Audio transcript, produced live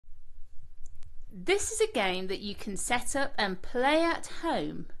This is a game that you can set up and play at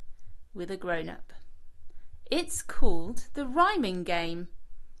home with a grown-up. It's called the rhyming game.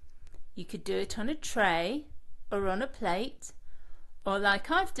 You could do it on a tray or on a plate, or like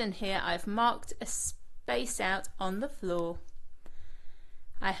I've done here, I've marked a space out on the floor.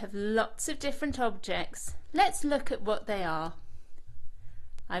 I have lots of different objects. Let's look at what they are.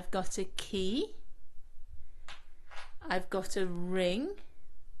 I've got a key, I've got a ring,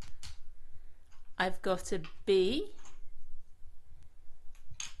 I've got a bee,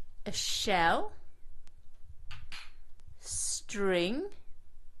 a shell, string,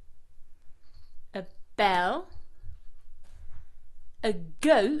 a bell, a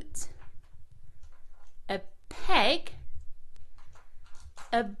goat, a peg,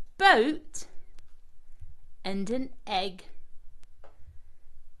 a boat, and an egg.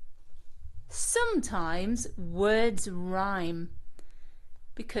 Sometimes words rhyme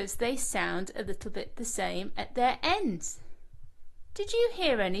because they sound a little bit the same at their ends. Did you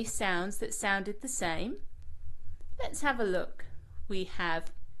hear any sounds that sounded the same? Let's have a look. We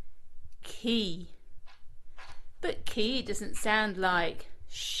have key, but key doesn't sound like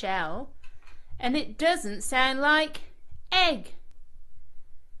shell, and it doesn't sound like egg.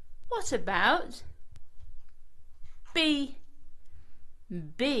 What about bee?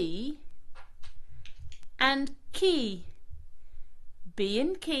 Bee and key. Bee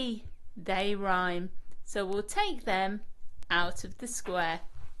and key, they rhyme, so we'll take them out of the square.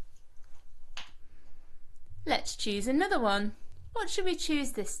 Let's choose another one. What should we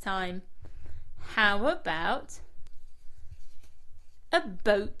choose this time? How about a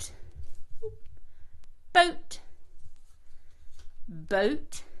boat? Boat,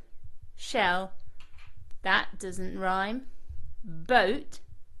 boat, shell, that doesn't rhyme. Boat,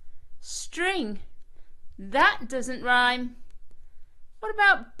 string, that doesn't rhyme. What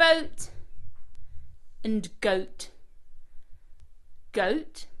about boat and goat?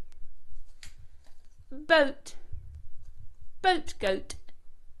 Goat, boat, boat, goat.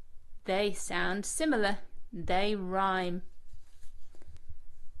 They sound similar. They rhyme.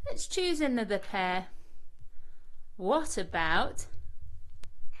 Let's choose another pair. What about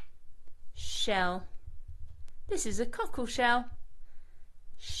shell? This is a cockle shell.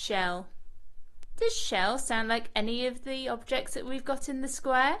 Shell. Does shell sound like any of the objects that we've got in the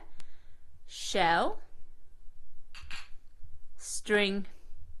square? Shell, string,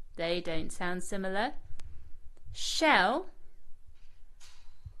 they don't sound similar. Shell,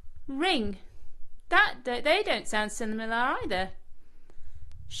 ring, they don't sound similar either.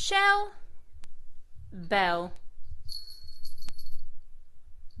 Shell, bell,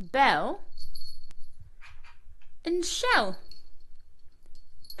 bell and shell,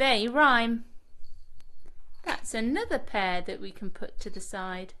 they rhyme. That's another pair that we can put to the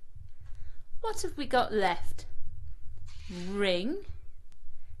side. What have we got left? Ring,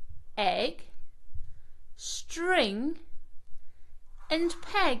 egg, string and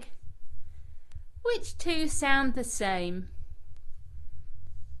peg. Which two sound the same?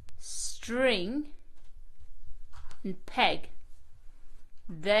 String and peg.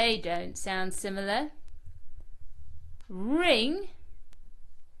 They don't sound similar. Ring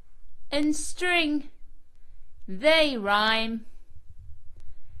and string, they rhyme.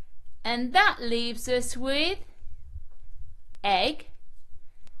 And that leaves us with egg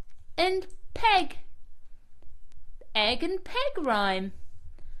and peg. Egg and peg rhyme.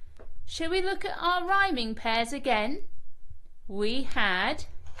 Shall we look at our rhyming pairs again? We had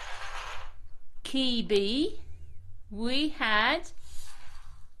key bee, we had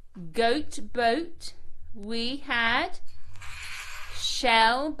goat boat, we had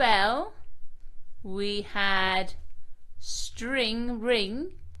shell bell, we had string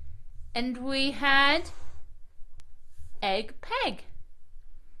ring, and we had egg peg.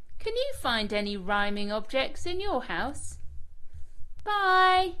 Can you find any rhyming objects in your house?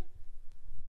 Bye!